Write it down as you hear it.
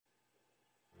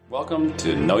Welcome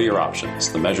to Know Your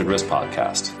Options, the Measured Risk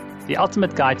Podcast. The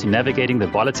ultimate guide to navigating the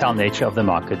volatile nature of the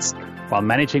markets while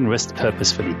managing risk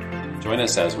purposefully. Join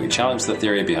us as we challenge the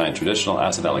theory behind traditional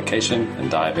asset allocation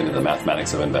and dive into the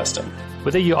mathematics of investing.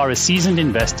 Whether you are a seasoned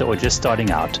investor or just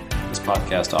starting out, this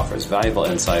podcast offers valuable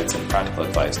insights and practical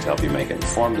advice to help you make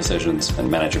informed decisions and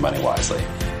manage your money wisely.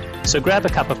 So grab a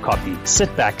cup of coffee,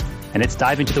 sit back, and let's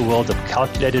dive into the world of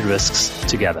calculated risks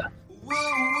together.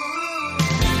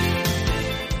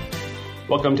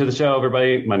 Welcome to the show,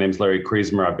 everybody. My name is Larry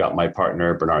Kriesmer. I've got my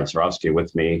partner, Bernard Surofsky,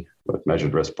 with me with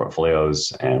Measured Risk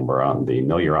Portfolios, and we're on the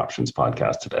Know Your Options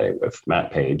podcast today with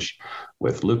Matt Page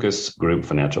with Lucas Group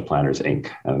Financial Planners,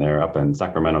 Inc., and they're up in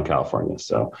Sacramento, California.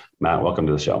 So, Matt, welcome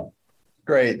to the show.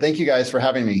 Great. Thank you guys for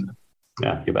having me.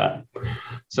 Yeah, you bet.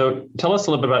 So tell us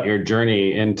a little bit about your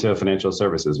journey into financial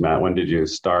services, Matt. When did you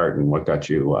start and what got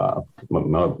you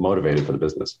motivated for the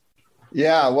business?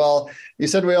 Yeah, well, you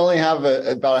said we only have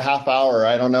about a half hour.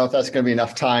 I don't know if that's going to be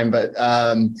enough time, but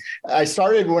I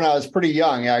started when I was pretty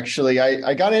young, actually.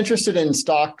 I got interested in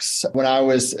stocks when I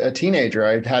was a teenager.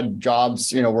 I had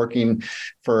jobs, working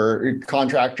for a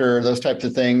contractor, those types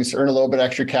of things, earn a little bit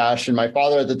extra cash. And my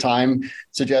father at the time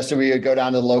suggested we would go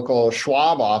down to the local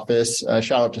Schwab office,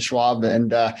 shout out to Schwab,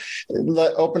 and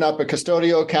open up a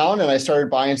custodial account. And I started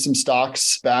buying some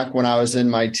stocks back when I was in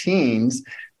my teens.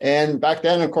 And back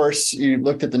then, of course, you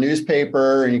looked at the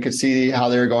newspaper and you could see how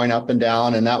they were going up and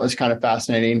down. And that was kind of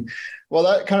fascinating. Well,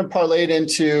 that kind of parlayed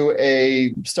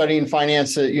into studying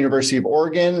finance at University of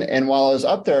Oregon. And while I was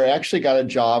up there, I actually got a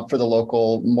job for the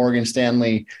local Morgan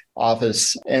Stanley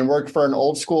office and worked for an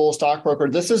old school stockbroker.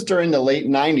 This is during the late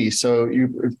 90s. So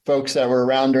you folks that were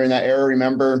around during that era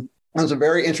remember it was a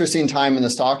very interesting time in the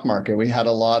stock market. We had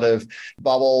a lot of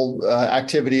bubble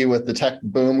activity with the tech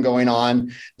boom going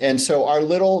on. And so our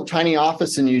little tiny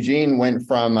office in Eugene went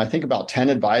from, I think, about 10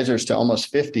 advisors to almost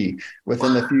 50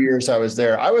 within the few years I was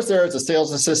there. I was there as a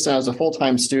sales assistant. I was a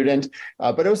full-time student,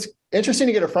 but it was interesting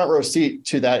to get a front row seat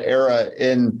to that era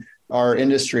in our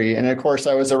industry. And of course,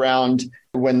 I was around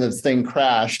when the thing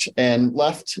crashed and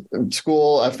left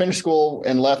school. I finished school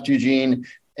and left Eugene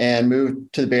and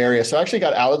moved to the Bay Area. So I actually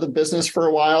got out of the business for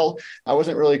a while. I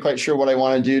wasn't really quite sure what I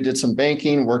wanted to do, did some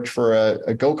banking, worked for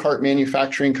a go-kart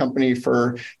manufacturing company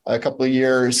for a couple of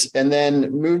years, and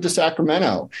then moved to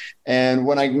Sacramento. And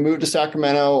when I moved to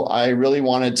Sacramento, I really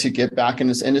wanted to get back in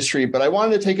this industry, but I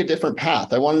wanted to take a different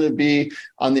path. I wanted to be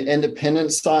on the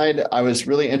independent side. I was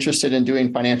really interested in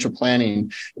doing financial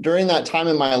planning. During that time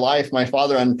in my life, my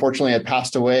father unfortunately had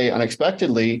passed away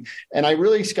unexpectedly, and I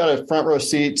really got a front row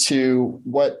seat to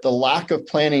what the lack of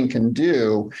planning can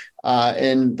do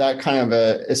in that kind of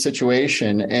a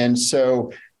situation. And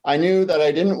so I knew that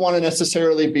I didn't want to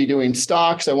necessarily be doing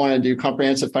stocks. I wanted to do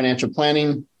comprehensive financial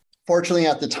planning. Fortunately,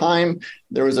 at the time,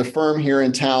 there was a firm here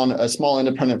in town, a small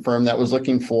independent firm that was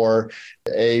looking for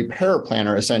a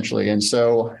paraplanner, essentially. And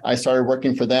so I started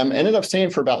working for them, ended up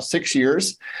staying for about 6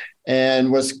 years,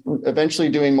 and was eventually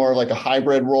doing more like a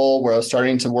hybrid role where I was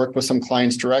starting to work with some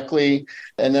clients directly.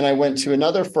 And then I went to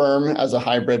another firm as a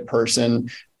hybrid person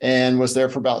and was there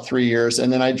for about 3 years.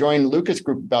 And then I joined Lucas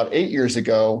Group about 8 years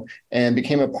ago and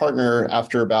became a partner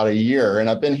after about a year. And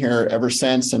I've been here ever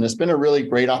since. And it's been a really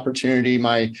great opportunity.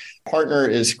 My partner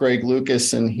is Greg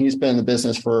Lucas, and he's been in the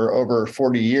business for over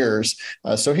 40 years.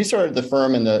 So he started the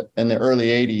firm in the early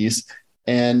 80s.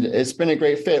 And it's been a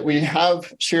great fit. We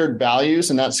have shared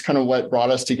values, and that's kind of what brought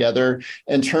us together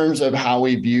in terms of how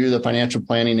we view the financial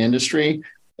planning industry.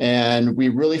 And we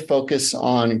really focus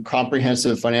on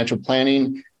comprehensive financial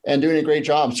planning and doing a great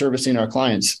job servicing our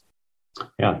clients.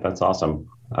 Yeah, that's awesome.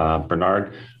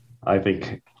 Bernard, I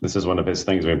think this is one of his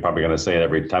things. We're probably going to say it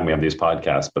every time we have these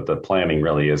podcasts, but the planning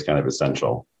really is kind of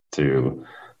essential to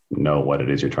know what it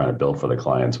is you're trying to build for the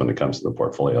clients when it comes to the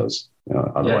portfolios.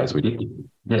 Otherwise,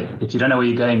 if you don't know where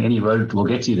you're going, any road will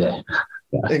get you there.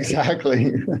 Yeah.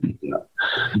 Exactly. Yeah.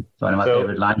 One of my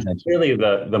favorite lines. Really,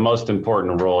 the most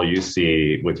important role you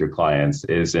see with your clients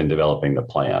is in developing the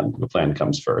plan. The plan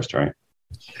comes first, right?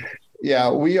 Yeah,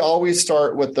 we always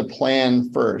start with the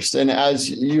plan first. And as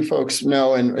you folks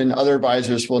know, and other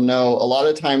advisors will know, a lot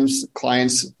of times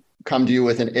clients come to you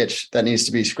with an itch that needs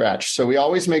to be scratched. So we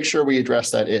always make sure we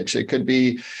address that itch. It could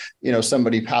be,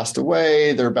 somebody passed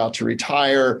away, they're about to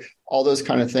retire, all those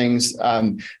kind of things.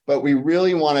 But we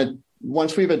really want to,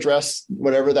 once we've addressed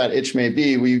whatever that itch may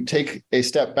be, we take a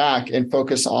step back and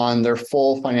focus on their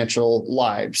full financial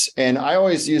lives. And I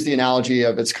always use the analogy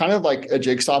of it's kind of like a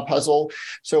jigsaw puzzle.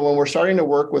 So when we're starting to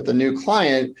work with a new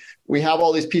client, we have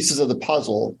all these pieces of the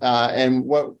puzzle. And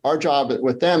what our job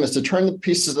with them is to turn the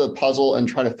pieces of the puzzle and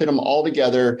try to fit them all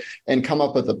together and come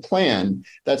up with a plan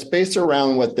that's based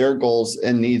around what their goals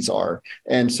and needs are.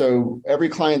 And so every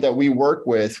client that we work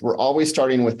with, we're always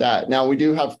starting with that. Now, we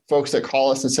do have folks that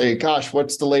call us and say, gosh,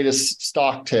 what's the latest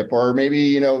stock tip? Or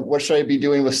maybe, what should I be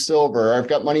doing with silver? Or I've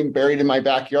got money buried in my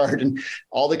backyard, and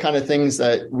all the kind of things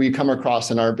that we come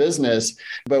across in our business.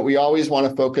 But we always want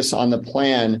to focus on the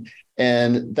plan.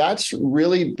 And that's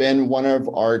really been one of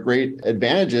our great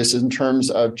advantages in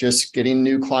terms of just getting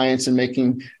new clients and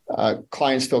making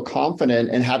clients feel confident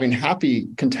and having happy,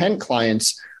 content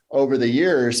clients over the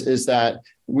years, is that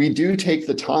we do take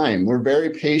the time. We're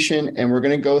very patient, and we're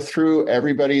going to go through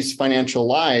everybody's financial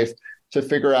life to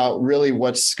figure out really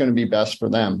what's going to be best for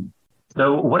them.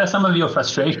 So what are some of your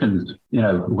frustrations,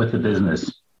 with the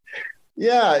business?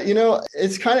 Yeah,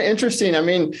 it's kind of interesting. I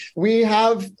mean, we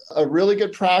have a really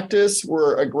good practice.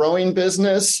 We're a growing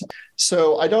business.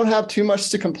 So I don't have too much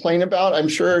to complain about. I'm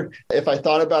sure if I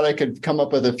thought about it, I could come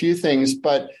up with a few things.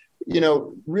 But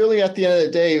really at the end of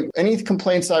the day, any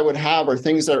complaints I would have are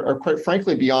things that are quite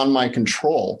frankly beyond my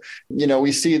control.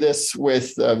 We see this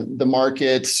with the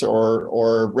markets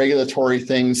or regulatory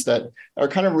things that are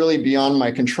kind of really beyond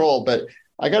my control. But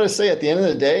I got to say, at the end of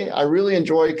the day, I really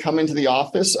enjoy coming to the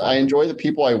office. I enjoy the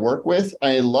people I work with.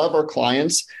 I love our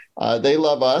clients. They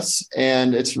love us.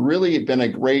 And it's really been a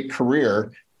great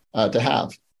career to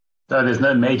have. So there's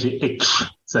no major itch,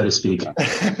 so to speak.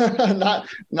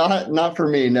 Not for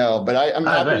me, no. But I'm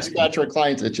happy to scratch our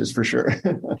clients' itches for sure.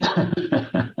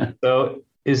 So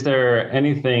is there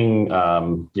anything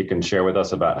you can share with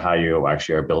us about how you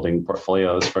actually are building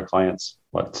portfolios for clients?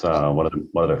 What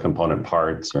are the component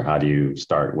parts, or how do you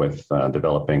start with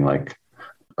developing like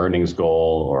earnings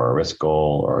goal or a risk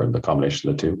goal, or the combination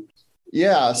of the two?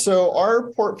 Yeah, so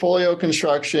our portfolio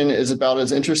construction is about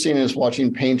as interesting as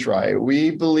watching paint dry.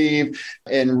 We believe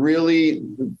in really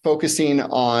focusing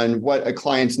on what a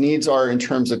client's needs are in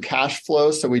terms of cash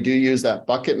flow. So we do use that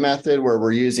bucket method where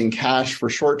we're using cash for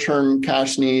short-term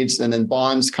cash needs, and then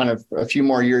bonds kind of a few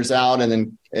more years out, and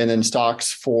then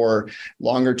stocks for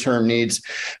longer term needs.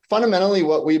 Fundamentally,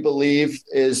 what we believe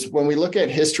is when we look at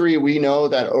history, we know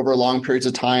that over long periods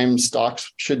of time,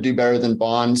 stocks should do better than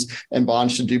bonds, and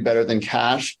bonds should do better than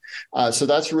cash. So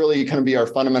that's really going to be our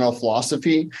fundamental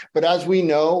philosophy. But as we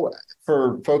know,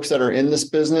 for folks that are in this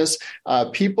business,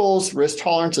 people's risk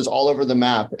tolerance is all over the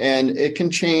map, and it can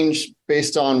change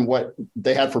based on what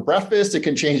they had for breakfast. It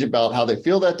can change about how they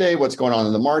feel that day, what's going on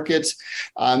in the markets.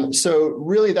 So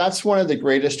really, that's one of the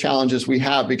greatest challenges we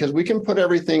have, because we can put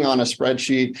everything on a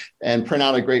spreadsheet and print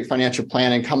out a great financial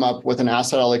plan and come up with an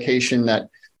asset allocation that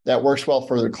works well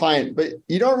for the client. But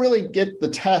you don't really get the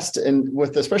test, and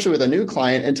especially with a new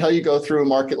client, until you go through a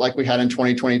market like we had in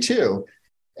 2022.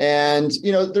 And,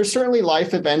 there's certainly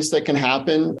life events that can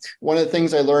happen. One of the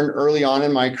things I learned early on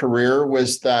in my career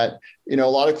was that, a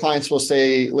lot of clients will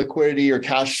say liquidity or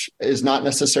cash is not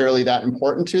necessarily that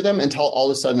important to them until all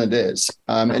of a sudden it is.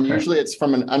 And usually it's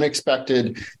from an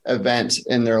unexpected event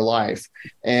in their life.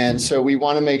 And so we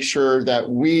want to make sure that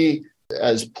we,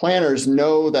 as planners,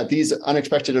 know that these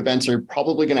unexpected events are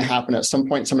probably going to happen at some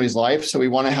point in somebody's life. So we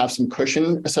want to have some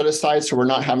cushion set aside, so we're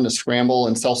not having to scramble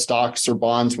and sell stocks or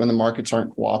bonds when the markets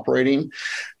aren't cooperating.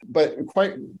 But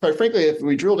quite frankly, if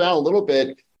we drill down a little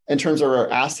bit in terms of our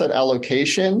asset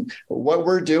allocation, what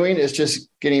we're doing is just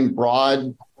getting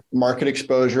broad market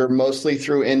exposure, mostly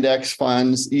through index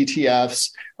funds,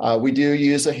 ETFs. We do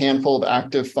use a handful of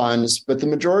active funds, but the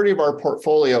majority of our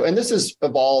portfolio, and this has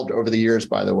evolved over the years,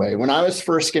 by the way. When I was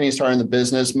first getting started in the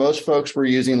business, most folks were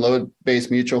using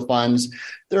load-based mutual funds.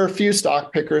 There are a few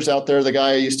stock pickers out there. The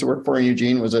guy I used to work for in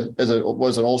Eugene was an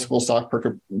old school stock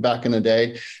picker back in the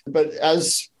day. But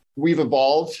as we've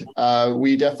evolved,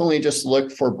 we definitely just look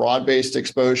for broad-based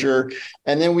exposure.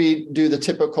 And then we do the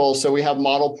typical. So we have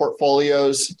model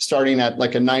portfolios starting at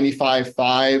like a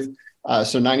 95-5.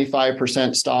 So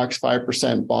 95% stocks,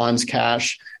 5% bonds,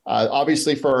 cash,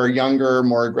 obviously for our younger,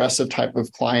 more aggressive type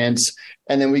of clients.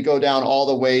 And then we go down all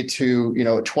the way to,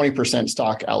 a 20%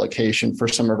 stock allocation for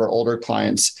some of our older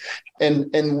clients.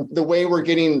 And the way we're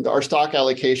getting our stock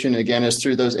allocation, again, is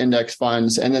through those index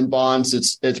funds. And then bonds,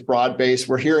 it's broad-based.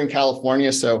 We're here in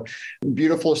California, so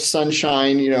beautiful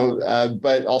sunshine,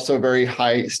 but also very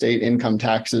high state income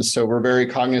taxes. So we're very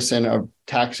cognizant of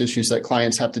tax issues that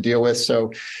clients have to deal with.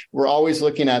 So we're always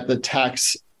looking at the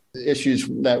tax issues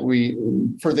that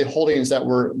for the holdings that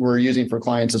we're using for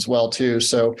clients as well too.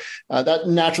 So that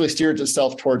naturally steers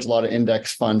itself towards a lot of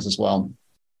index funds as well.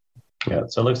 Yeah.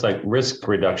 So it looks like risk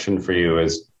reduction for you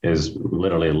is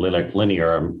literally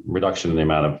linear reduction in the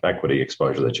amount of equity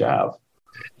exposure that you have.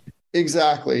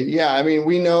 Exactly. Yeah. I mean,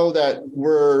 we know that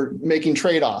we're making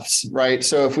trade-offs, right?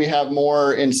 So if we have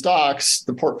more in stocks,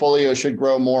 the portfolio should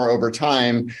grow more over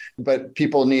time, but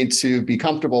people need to be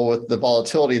comfortable with the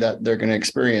volatility that they're going to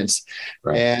experience.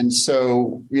 Right. And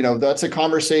so, that's a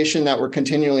conversation that we're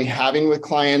continually having with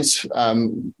clients.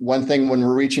 One thing when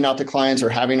we're reaching out to clients or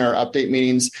having our update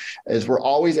meetings is we're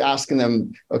always asking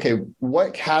them, okay,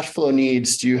 what cash flow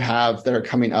needs do you have that are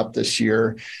coming up this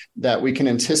year that we can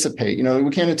anticipate?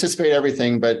 We can't anticipate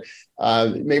everything, but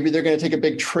maybe they're going to take a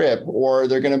big trip or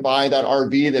they're going to buy that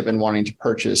RV they've been wanting to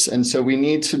purchase. And so we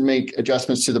need to make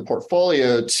adjustments to the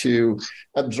portfolio to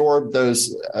absorb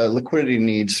those liquidity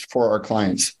needs for our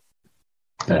clients.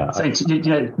 Yeah. So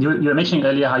you were mentioning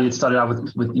earlier how you started out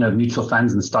with mutual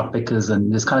funds and stock pickers,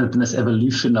 and there's kind of been this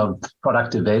evolution of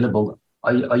product available.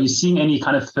 Are you seeing any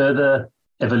kind of further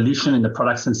evolution in the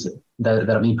products that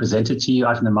are being presented to you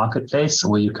out in the marketplace,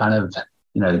 or you kind of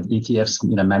ETFs,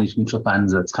 managed mutual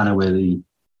funds? That's kind of or do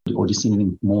you see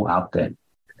anything more out there?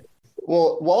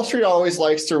 Well, Wall Street always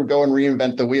likes to go and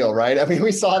reinvent the wheel, right? I mean,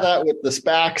 we saw that with the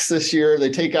SPACs this year. They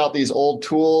take out these old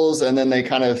tools and then they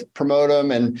kind of promote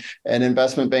them, and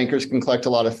investment bankers can collect a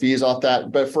lot of fees off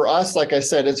that. But for us, like I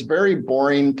said, it's very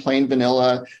boring, plain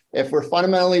vanilla. If we're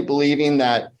fundamentally believing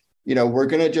that, we're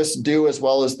going to just do as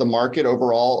well as the market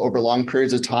overall over long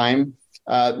periods of time,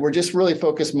 we're just really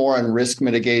focused more on risk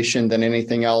mitigation than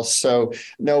anything else. So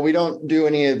no, we don't do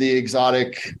any of the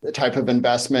exotic type of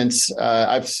investments.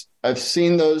 I've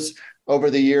seen those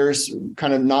over the years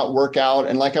kind of not work out.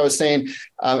 And like I was saying,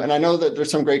 and I know that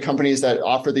there's some great companies that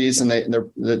offer these and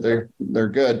they're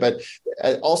good, but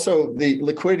also the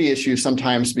liquidity issue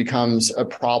sometimes becomes a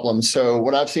problem. So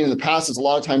what I've seen in the past is a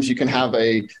lot of times you can have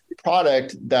a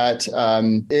product that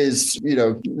is,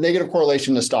 negative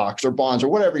correlation to stocks or bonds or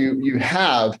whatever you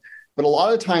have. But a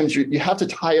lot of times you have to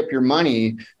tie up your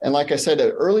money. And like I said,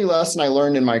 an early lesson I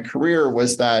learned in my career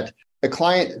was that a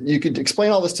client, you could explain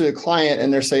all this to a client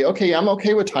and they're say, okay, I'm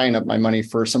okay with tying up my money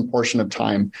for some portion of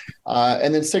time.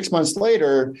 And then 6 months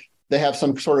later, they have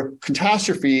some sort of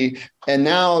catastrophe. And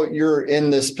now you're in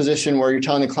this position where you're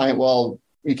telling the client, well,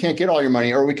 you can't get all your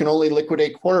money, or we can only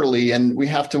liquidate quarterly. And we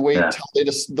have to wait until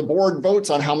the board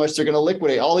votes on how much they're going to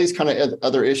liquidate, all these kind of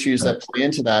other issues that play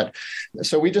into that.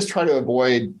 So we just try to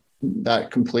avoid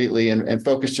that completely and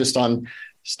focus just on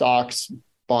stocks,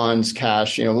 bonds,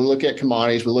 cash. We look at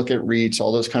commodities, we look at REITs,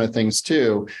 all those kind of things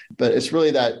too. But it's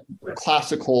really that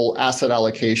classical asset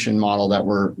allocation model that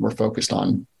we're focused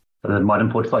on. The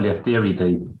modern portfolio theory,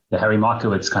 the Harry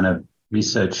Markowitz kind of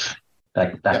research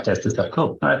back tested stuff.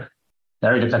 Cool. All right.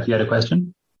 Larry, looked like you had a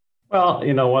question. Well,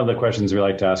 one of the questions we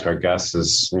like to ask our guests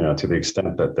is, to the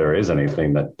extent that there is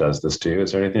anything that does this to you,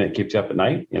 is there anything that keeps you up at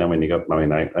night? When you go,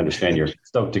 I understand you're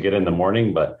stoked to get in the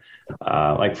morning, but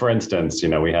like for instance,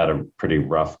 we had a pretty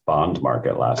rough bond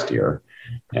market last year,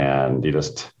 and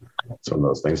it's one of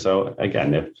those things. So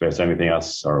again, if there's anything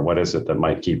else, or what is it that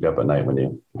might keep you up at night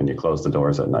when you close the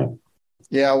doors at night?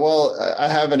 Yeah, well, I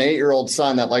have an 8-year-old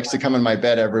son that likes to come in my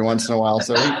bed every once in a while.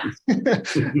 So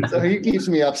he keeps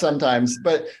me up sometimes.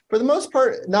 But for the most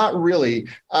part, not really.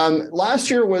 Last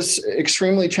year was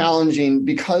extremely challenging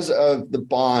because of the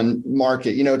bond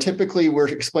market. Typically we're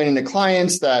explaining to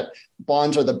clients that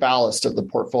bonds are the ballast of the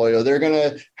portfolio. They're going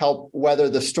to help weather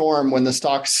the storm when the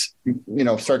stocks,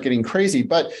 start getting crazy.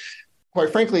 But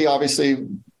quite frankly, obviously,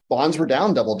 bonds were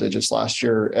down double digits last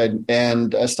year,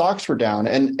 and stocks were down.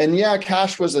 And yeah,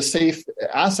 cash was a safe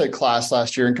asset class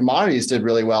last year, and commodities did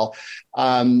really well.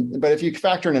 But if you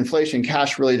factor in inflation,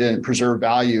 cash really didn't preserve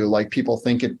value like people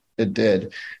think it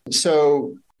did.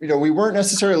 So, we weren't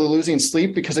necessarily losing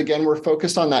sleep because, again, we're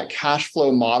focused on that cash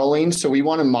flow modeling. So we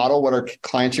want to model what our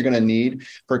clients are going to need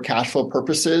for cash flow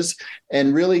purposes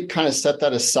and really kind of set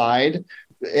that aside.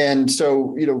 And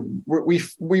so,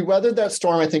 we weathered that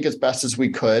storm, I think, as best as we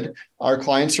could. Our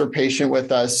clients are patient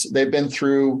with us. They've been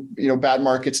through, bad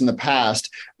markets in the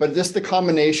past, but the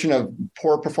combination of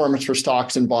poor performance for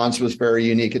stocks and bonds was very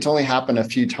unique. It's only happened a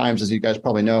few times, as you guys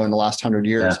probably know, in the last 100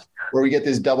 years, where we get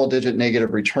these double-digit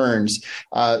negative returns.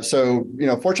 So,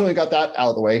 fortunately, we got that out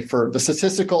of the way for the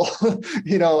statistical,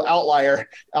 outlier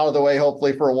out of the way,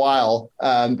 hopefully for a while.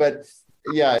 But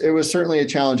yeah, it was certainly a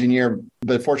challenging year,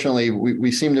 but fortunately,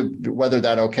 we seem to weather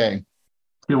that okay.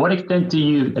 To what extent do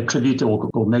you attribute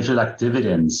or measure like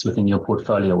dividends within your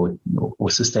portfolio or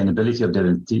sustainability of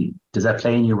dividends? Does that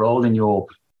play any role in your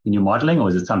modeling, or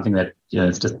is it something that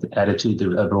it's just added to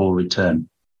the overall return?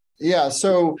 Yeah,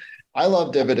 so I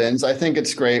love dividends. I think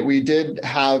it's great. We did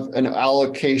have an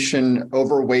allocation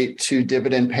overweight to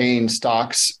dividend paying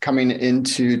stocks coming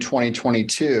into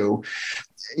 2022.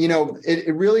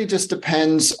 it really just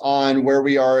depends on where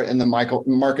we are in the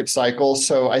market cycle.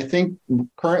 So I think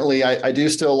currently I do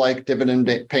still like dividend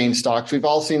paying stocks. We've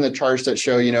all seen the charts that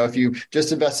show, if you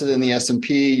just invested in the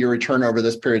S&P, your return over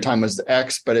this period of time was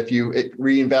X, but if you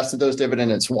reinvested those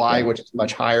dividends, it's Y, which is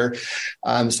much higher.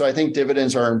 So I think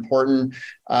dividends are important.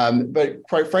 But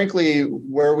quite frankly,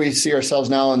 where we see ourselves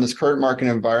now in this current market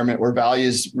environment where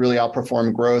values really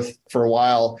outperform growth for a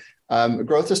while,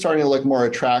 growth is starting to look more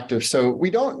attractive. So we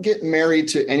don't get married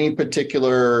to any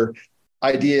particular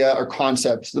idea or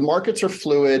concept. The markets are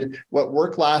fluid. What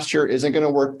worked last year isn't going to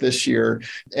work this year.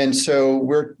 And so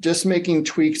we're just making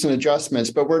tweaks and adjustments,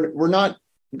 but we're not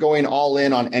going all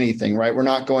in on anything, right? We're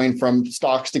not going from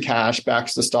stocks to cash,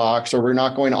 backs to stocks, or we're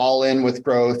not going all in with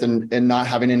growth and not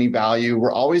having any value.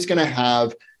 We're always going to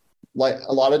have like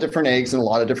a lot of different eggs in a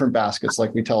lot of different baskets,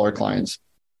 like we tell our clients.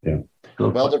 Yeah.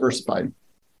 Well diversified.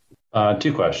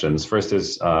 2 questions. First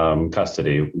is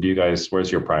custody.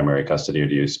 Where's your primary custody, or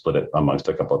do you split it amongst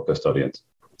a couple of custodians?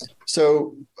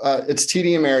 So it's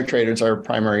TD Ameritrade is our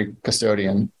primary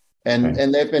custodian.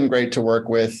 And they've been great to work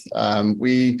with.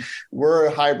 We were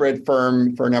a hybrid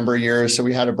firm for a number of years. So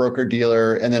we had a broker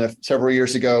dealer. And then several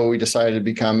years ago, we decided to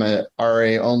become a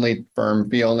RA only firm,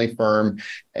 fee only firm.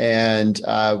 And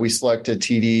we selected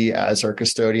TD as our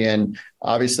custodian.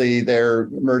 Obviously, they're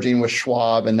merging with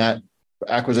Schwab, and that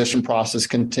acquisition process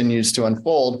continues to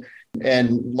unfold.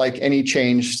 And like any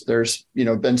change, there's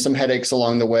been some headaches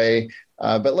along the way.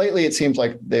 But lately, it seems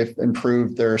like they've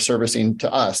improved their servicing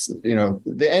to us.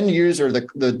 The end user,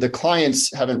 the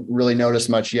clients haven't really noticed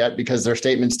much yet because their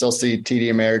statements still see TD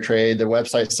Ameritrade. The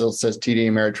website still says TD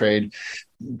Ameritrade.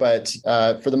 But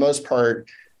for the most part,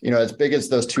 as big as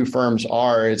those 2 firms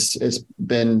are, it's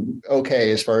been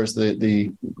okay as far as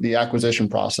the acquisition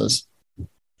process.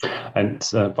 And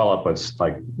follow-up was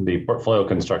like the portfolio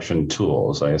construction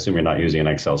tools. I assume you're not using an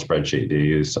Excel spreadsheet. Do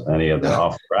you use any of the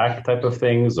off-rack type of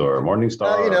things or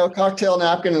Morningstar? Cocktail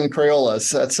napkin and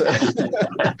Crayolas. That's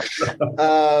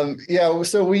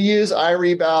So we use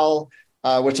iRebal,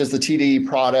 which is the TD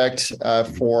product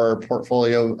for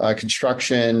portfolio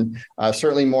construction.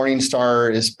 Certainly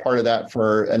Morningstar is part of that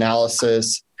for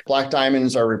analysis. Black Diamond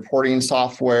is our reporting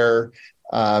software.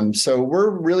 So we're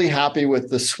really happy with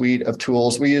the suite of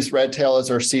tools. We use Redtail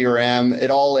as our CRM. It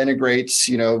all integrates,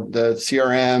 the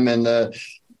CRM and the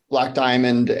Black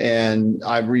Diamond and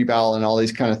iRebal and all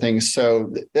these kind of things.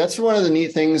 So that's one of the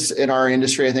neat things in our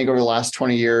industry, I think, over the last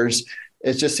 20 years.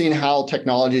 It's just seeing how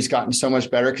technology has gotten so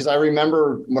much better. Because I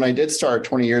remember when I did start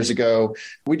 20 years ago,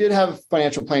 we did have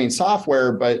financial planning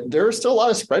software, but there were still a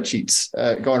lot of spreadsheets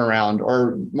going around,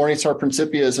 or Morningstar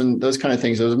Principias and those kind of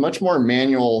things. It was a much more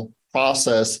manual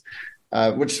process,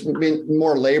 which means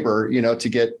more labor, to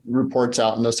get reports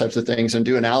out and those types of things and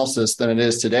do analysis than it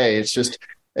is today.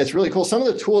 It's really cool. Some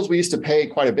of the tools we used to pay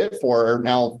quite a bit for are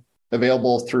now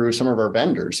available through some of our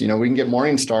vendors. We can get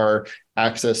Morningstar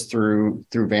access through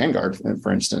Vanguard,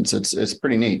 for instance. It's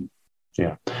pretty neat.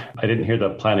 Yeah. I didn't hear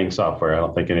the planning software. I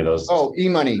don't think any of those. Oh,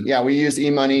 eMoney. Yeah, we use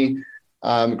eMoney.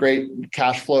 Great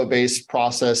cash flow based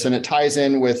process. And it ties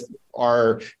in with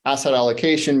our asset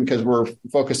allocation because we're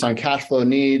focused on cash flow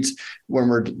needs when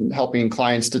we're helping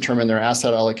clients determine their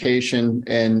asset allocation.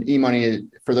 And eMoney,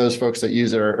 for those folks that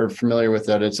use it or are familiar with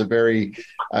that, it's a very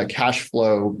cash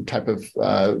flow type of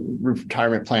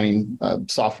retirement planning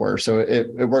software. So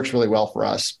it works really well for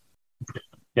us.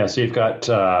 Yeah. So you've got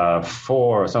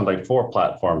 4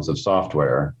 platforms of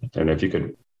software. And if you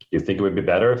think it would be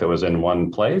better if it was in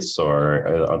one place,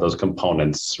 or are those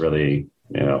components really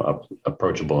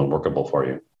approachable and workable for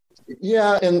you?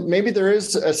 Yeah. And maybe there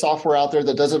is a software out there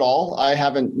that does it all. I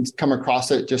haven't come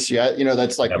across it just yet.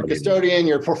 That's like your custodian,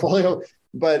 your portfolio.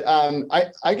 But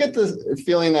I get the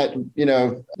feeling that,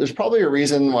 there's probably a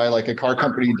reason why like a car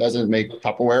company doesn't make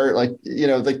Tupperware. Like,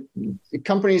 the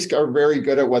companies are very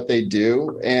good at what they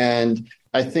do. And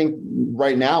I think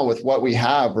right now with what we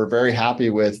have, we're very happy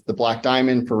with the Black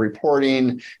Diamond for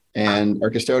reporting and our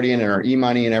custodian and our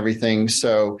eMoney and everything.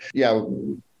 So yeah,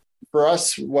 for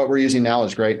us, what we're using now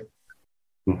is great.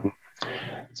 Mm-hmm.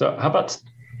 So how about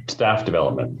staff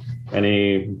development?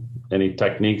 Any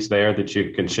techniques there that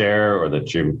you can share or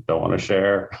that you don't want to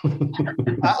share?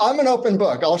 I'm an open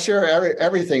book. I'll share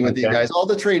everything with you guys, all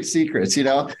the trade secrets,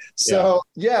 So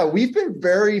yeah, we've been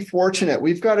very fortunate.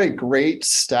 We've got a great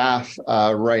staff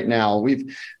right now.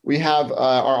 We have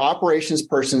our operations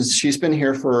person. She's been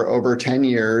here for over 10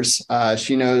 years.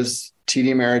 She knows TD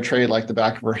Ameritrade like the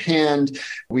back of her hand.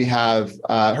 We have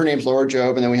her name's Laura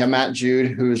Jobe, and then we have Matt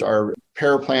Jude, who's our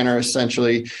paraplanner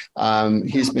essentially.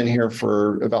 He's been here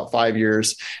for about 5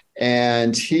 years.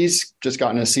 And he's just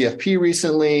gotten a CFP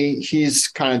recently. He's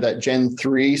kind of that Gen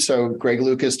 3. So Greg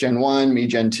Lucas, Gen 1, me,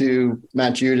 Gen 2,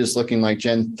 Matt Jude is looking like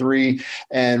Gen 3,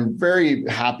 and very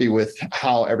happy with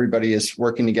how everybody is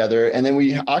working together. And then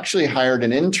we actually hired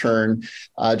an intern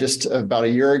just about a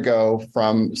year ago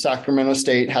from Sacramento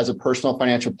State, has a personal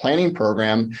financial planning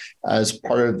program as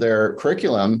part of their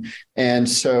curriculum. And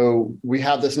so we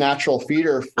have this natural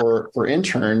feeder for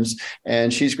interns,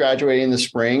 and she's graduating this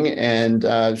spring, and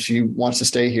she wants to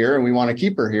stay here, and we want to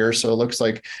keep her here. So it looks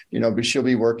like, but she'll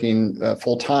be working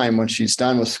full time when she's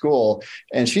done with school.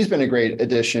 And she's been a great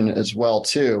addition as well,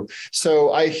 too.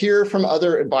 So I hear from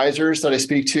other advisors that I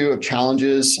speak to of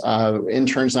challenges,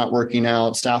 interns not working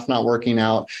out, staff not working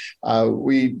out.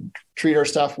 We treat our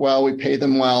staff well, we pay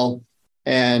them well,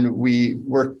 and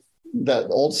we're that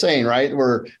old saying, right?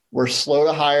 We're slow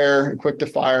to hire, quick to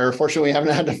fire. Fortunately, we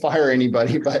haven't had to fire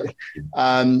anybody, but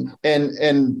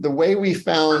and the way we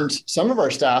found some of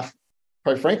our staff,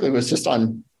 quite frankly, was just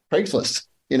on Craigslist.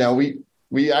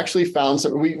 We actually found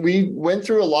we went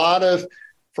through a lot of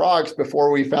frogs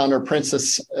before we found our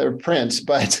prince,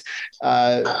 but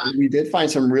we did find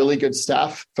some really good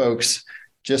staff folks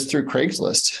just through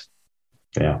Craigslist.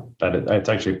 Yeah, it's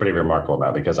actually pretty remarkable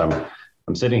now, because I'm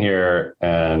sitting here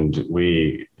and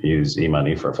we use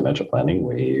eMoney for financial planning.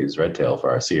 We use Redtail for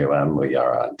our CRM. We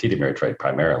are on TD Ameritrade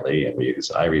primarily, and we use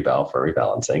iRebal for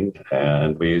rebalancing,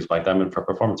 and we use Black Diamond for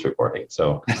performance reporting.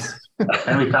 So,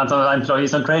 and we count on our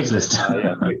employees on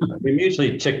Craigslist. We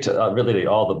mutually ticked really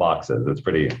all the boxes. It's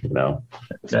pretty,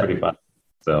 pretty fun.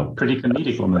 So pretty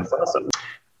comedic almost. That's awesome.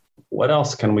 What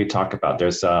else can we talk about?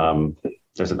 There's an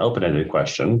open-ended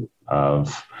question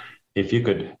of, if you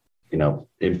could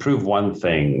improve one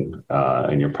thing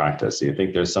in your practice, do you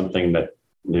think there's something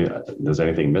there's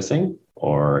anything missing,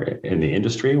 or in the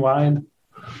industry wide?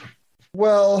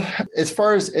 Well, as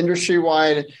far as industry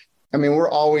wide, we're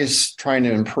always trying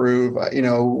to improve.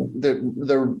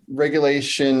 The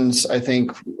regulations, I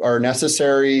think, are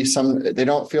necessary. They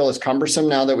don't feel as cumbersome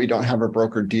now that we don't have a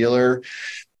broker dealer.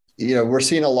 We're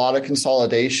seeing a lot of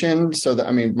consolidation. So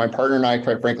my partner and I,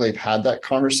 quite frankly, have had that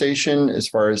conversation as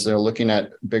far as they're looking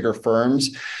at bigger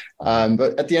firms.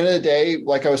 But at the end of the day,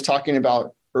 like I was talking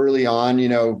about early on,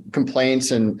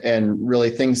 complaints and really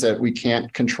things that we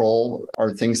can't control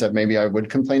are things that maybe I would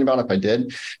complain about if I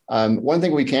did. One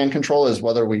thing we can control is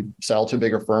whether we sell to a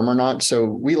bigger firm or not. So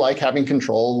we like having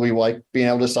control. We like being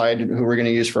able to decide who we're going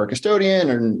to use for a custodian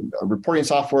and a reporting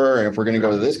software, and if we're going to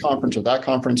go to this conference or that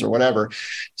conference or whatever.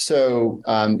 So,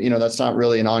 that's not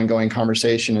really an ongoing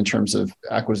conversation in terms of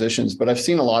acquisitions, but I've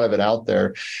seen a lot of it out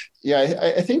there.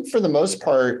 Yeah, I think for the most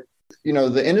part,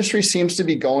 the industry seems to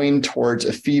be going towards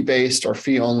a fee-based or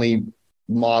fee-only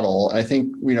model. I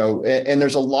think, and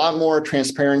there's a lot more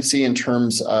transparency in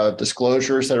terms of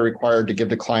disclosures that are required to give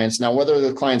to clients. Now, whether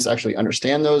the clients actually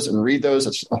understand those and read those,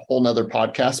 that's a whole nother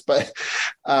podcast, but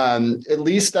at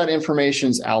least that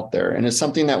information's out there. And it's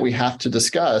something that we have to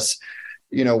discuss,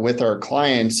 with our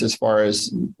clients as far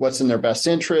as what's in their best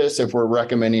interest. If we're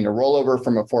recommending a rollover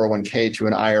from a 401k to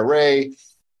an IRA,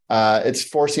 it's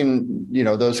forcing,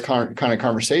 those kind of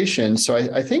conversations. So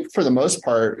I think for the most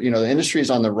part, the industry is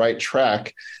on the right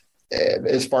track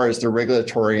as far as the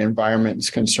regulatory environment is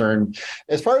concerned.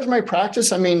 As far as my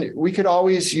practice, we could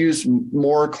always use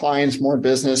more clients, more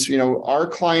business. Our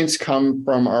clients come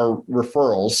from our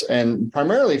referrals and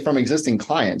primarily from existing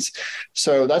clients.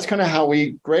 So that's kind of how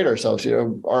we grade ourselves.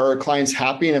 Are our clients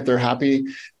happy? And if they're happy,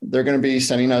 they're going to be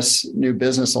sending us new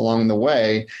business along the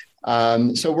way.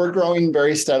 So we're growing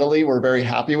very steadily. We're very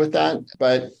happy with that,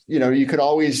 but you could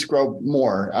always grow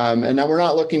more. And now we're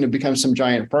not looking to become some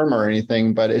giant firm or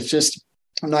anything, but it's just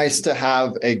nice to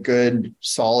have a good,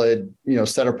 solid,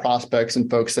 set of prospects and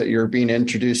folks that you're being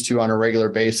introduced to on a regular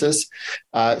basis.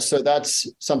 So that's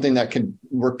something that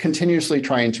we're continuously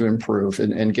trying to improve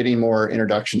and getting more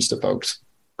introductions to folks.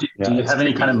 Do you have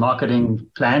any kind of marketing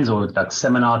plans or like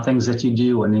seminar things that you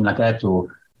do or anything like that,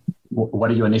 or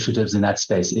what are your initiatives in that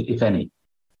space, if any?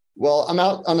 Well, I'm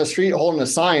out on the street holding a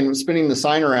sign, spinning the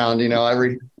sign around,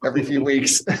 every few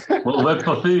weeks. We'll work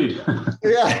for food.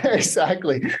 Yeah,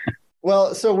 exactly.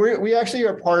 Well, so we actually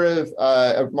are part of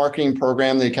a marketing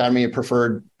program, the Academy of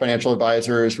Preferred Financial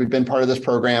Advisors. We've been part of this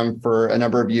program for a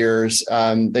number of years.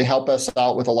 They help us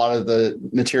out with a lot of the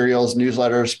materials,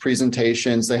 newsletters,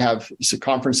 presentations. They have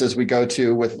conferences we go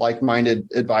to with like-minded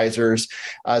advisors.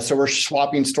 So we're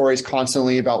swapping stories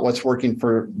constantly about what's working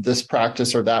for this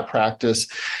practice or that practice.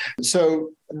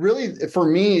 So really, for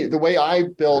me, the way I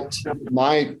built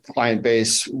my client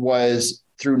base was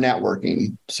through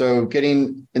networking. So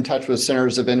getting in touch with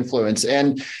centers of influence.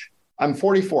 And I'm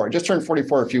 44. I just turned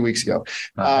 44 a few weeks ago.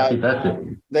 Happy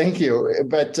birthday. Thank you.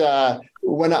 But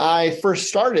when I first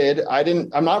started,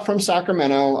 I'm not from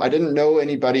Sacramento. I didn't know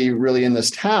anybody really in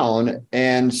this town.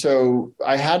 And so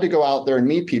I had to go out there and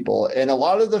meet people. And a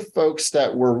lot of the folks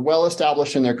that were well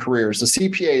established in their careers, the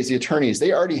CPAs, the attorneys,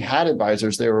 they already had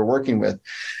advisors they were working with.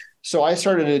 So I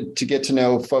started to get to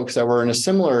know folks that were in a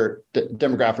similar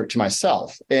demographic to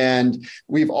myself. And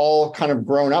we've all kind of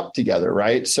grown up together,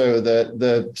 right? So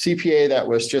the CPA that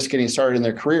was just getting started in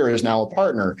their career is now a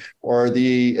partner, or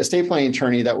the estate planning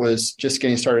attorney that was just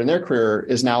getting started in their career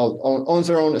is now owns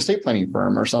their own estate planning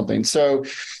firm or something. So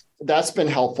that's been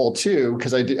helpful too,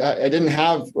 because I didn't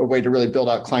have a way to really build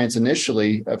out clients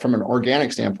initially from an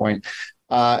organic standpoint.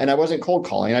 And I wasn't cold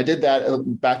calling. I did that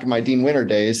back in my Dean Winter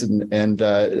days and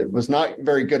was not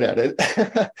very good at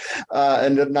it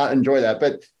and did not enjoy that.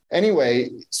 But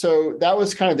anyway, so that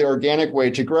was kind of the organic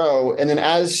way to grow. And then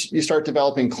as you start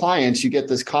developing clients, you get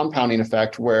this compounding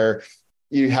effect where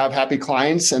you have happy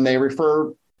clients and they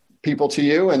refer people to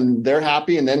you and they're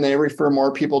happy. And then they refer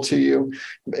more people to you.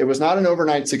 It was not an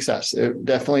overnight success. It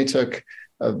definitely took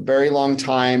a very long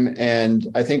time. And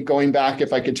I think going back,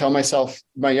 if I could tell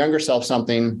my younger self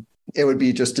something, it would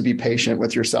be just to be patient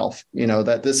with yourself,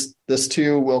 that this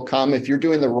too will come. If you're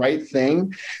doing the right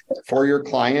thing for your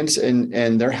clients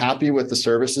and they're happy with the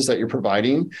services that you're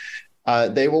providing,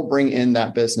 they will bring in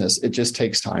that business. It just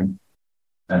takes time.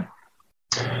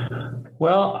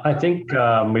 Well, I think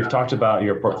we've talked about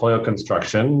your portfolio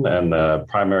construction and the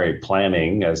primary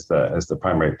planning as the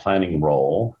primary planning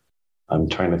role. I'm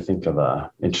trying to think of an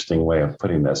interesting way of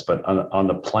putting this, but on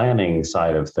the planning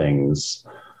side of things,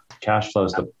 cash flow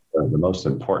is the most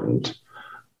important.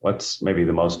 What's maybe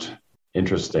the most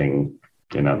interesting,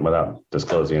 without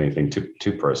disclosing anything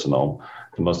too personal,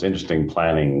 the most interesting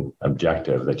planning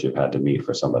objective that you've had to meet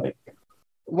for somebody?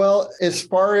 Well, as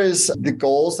far as the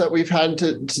goals that we've had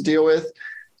to deal with,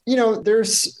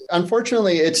 there's,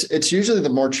 unfortunately, it's usually the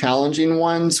more challenging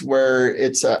ones where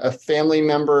it's a family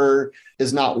member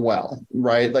is not well,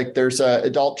 right? Like there's an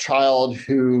adult child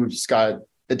who's got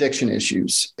addiction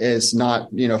issues, is not,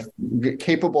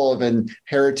 capable of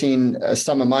inheriting a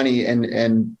sum of money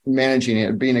and managing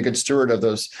it, being a good steward of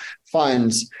those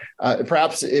funds.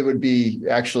 Perhaps it would be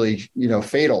actually,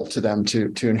 fatal to them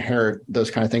to inherit those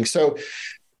kind of things. So,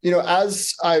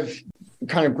 as I've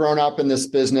kind of grown up in this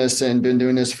business and been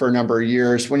doing this for a number of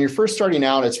years, when you're first starting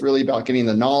out, it's really about getting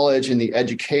the knowledge and the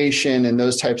education and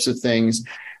those types of things.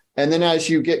 And then as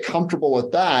you get comfortable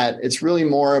with that, it's really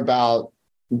more about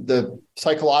the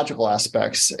psychological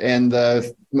aspects and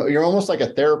you're almost like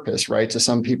a therapist, right? To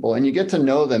some people, and you get to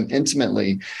know them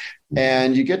intimately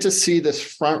and you get to see this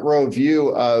front row view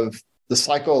of the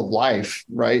cycle of life,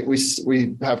 right?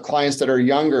 We have clients that are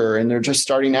younger and they're just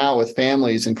starting out with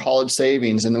families and college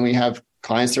savings. And then we have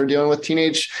clients that are dealing with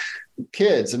teenage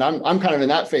kids. And I'm kind of in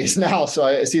that phase now. So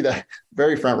I see the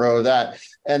very front row of that.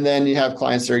 And then you have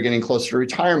clients that are getting closer to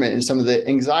retirement and some of the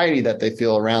anxiety that they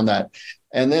feel around that.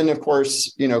 And then, of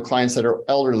course, clients that are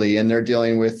elderly and they're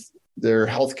dealing with their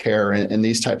healthcare and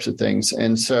these types of things.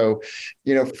 And so,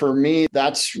 for me,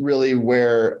 that's really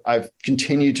where I've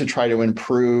continued to try to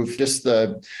improve just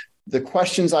the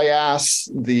questions I ask,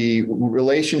 the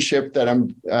relationship that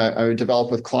I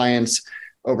develop with clients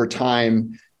over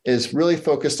time is really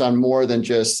focused on more than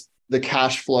just the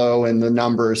cash flow and the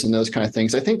numbers and those kind of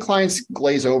things. I think clients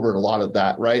glaze over a lot of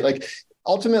that, right? Like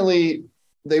ultimately,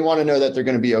 they want to know that they're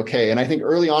going to be okay. And I think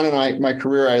early on in my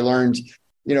career, I learned,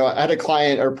 I had a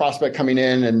client or prospect coming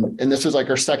in and this was like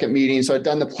our second meeting. So I'd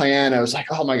done the plan. I was like,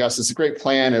 oh my gosh, this is a great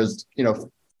plan. It was,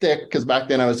 thick because back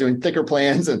then I was doing thicker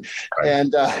plans.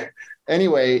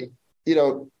 Anyway,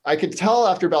 I could tell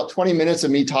after about 20 minutes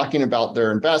of me talking about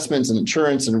their investments and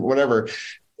insurance and whatever,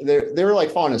 they were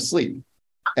like falling asleep.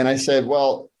 And I said,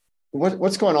 well,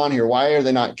 what's going on here? Why are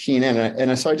they not keying in?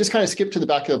 And so I just kind of skipped to the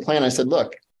back of the plan. I said,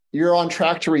 look, you're on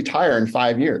track to retire in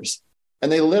 5 years.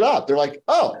 And they lit up. They're like,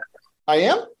 oh, I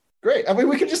am? Great. I mean,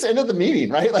 we could just end the meeting,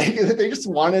 right? Like they just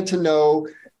wanted to know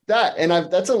that. And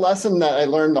that's a lesson that I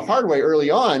learned the hard way early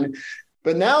on.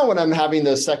 But now when I'm having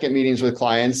those second meetings with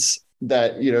clients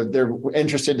that, they're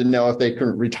interested to know if they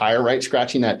can retire, right?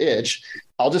 Scratching that itch,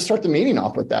 I'll just start the meeting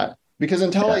off with that. Because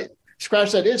until I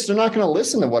scratch that itch, they're not going to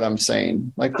listen to what I'm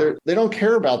saying. Like they don't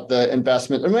care about the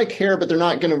investment. They might care, but they're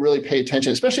not going to really pay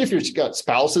attention, especially if you've got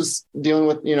spouses dealing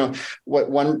with, what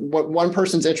one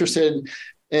person's interested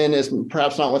in is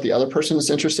perhaps not what the other person is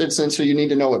interested in. So you need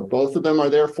to know what both of them are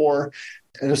there for.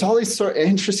 And there's all these sort of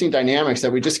interesting dynamics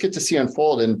that we just get to see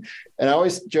unfold. And I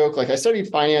always joke, like I studied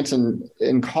finance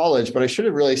in college, but I should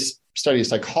have really studied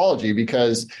psychology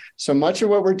because so much of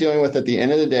what we're dealing with at the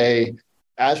end of the day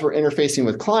as we're interfacing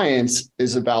with clients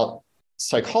is about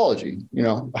psychology,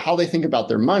 how they think about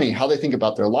their money, how they think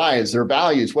about their lives, their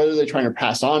values, what are they trying to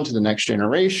pass on to the next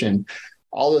generation,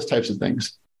 all those types of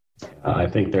things. I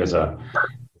think there's a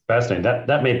fascinating,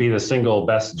 that may be the single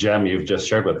best gem you've just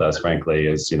shared with us, frankly,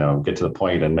 is, get to the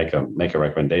point and make a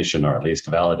recommendation, or at least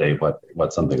validate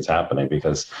what something's happening.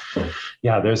 Because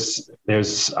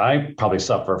I probably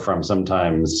suffer from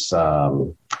sometimes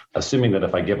assuming that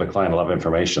if I give a client a lot of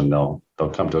information, they'll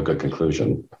come to a good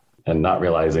conclusion, and not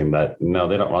realizing that, no,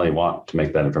 they don't really want to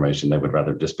make that information. They would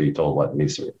rather just be told what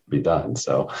needs to be done.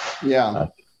 So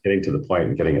getting to the point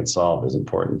and getting it solved is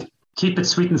important. Keep it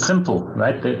sweet and simple,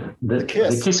 right? The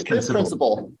KISS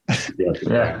principle.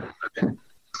 Yeah.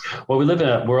 Well, we live in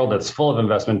a world that's full of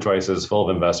investment choices, full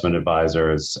of investment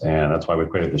advisors, and that's why we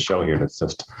created the show here to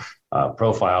just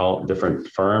profile different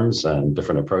firms and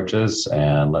different approaches,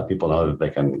 and let people know that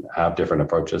they can have different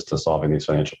approaches to solving these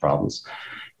financial problems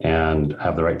and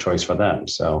have the right choice for them.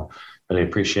 So really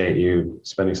appreciate you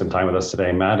spending some time with us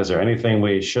today. Matt, is there anything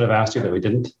we should have asked you that we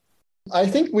didn't? I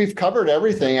think we've covered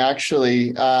everything,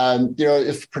 actually.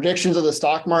 If predictions of the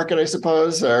stock market, I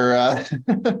suppose, or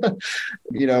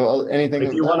anything.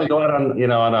 If you want to go out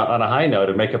on a high note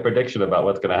and make a prediction about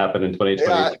what's going to happen in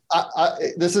 2020.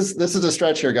 This is a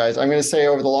stretch here, guys. I'm going to say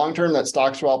over the long term that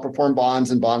stocks will outperform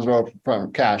bonds and bonds will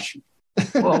outperform cash.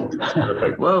 Well,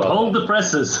 hold the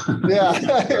presses. Yeah,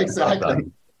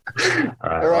 exactly.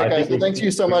 All right, guys. Well, thank you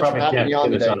so much for having me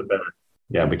on today.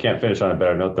 Yeah, we can't finish on a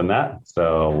better note than that.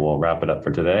 So we'll wrap it up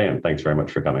for today. And thanks very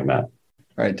much for coming, Matt. All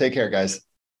right. Take care, guys.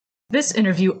 This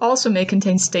interview also may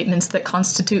contain statements that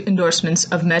constitute endorsements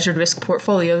of measured risk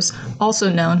portfolios, also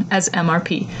known as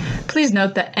MRP. Please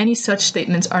note that any such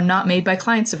statements are not made by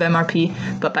clients of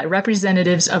MRP, but by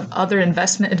representatives of other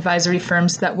investment advisory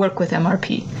firms that work with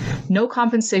MRP. No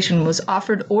compensation was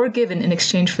offered or given in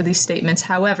exchange for these statements.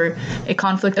 However, a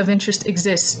conflict of interest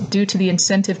exists due to the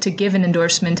incentive to give an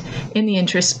endorsement in the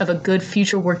interest of a good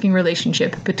future working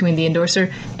relationship between the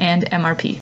endorser and MRP.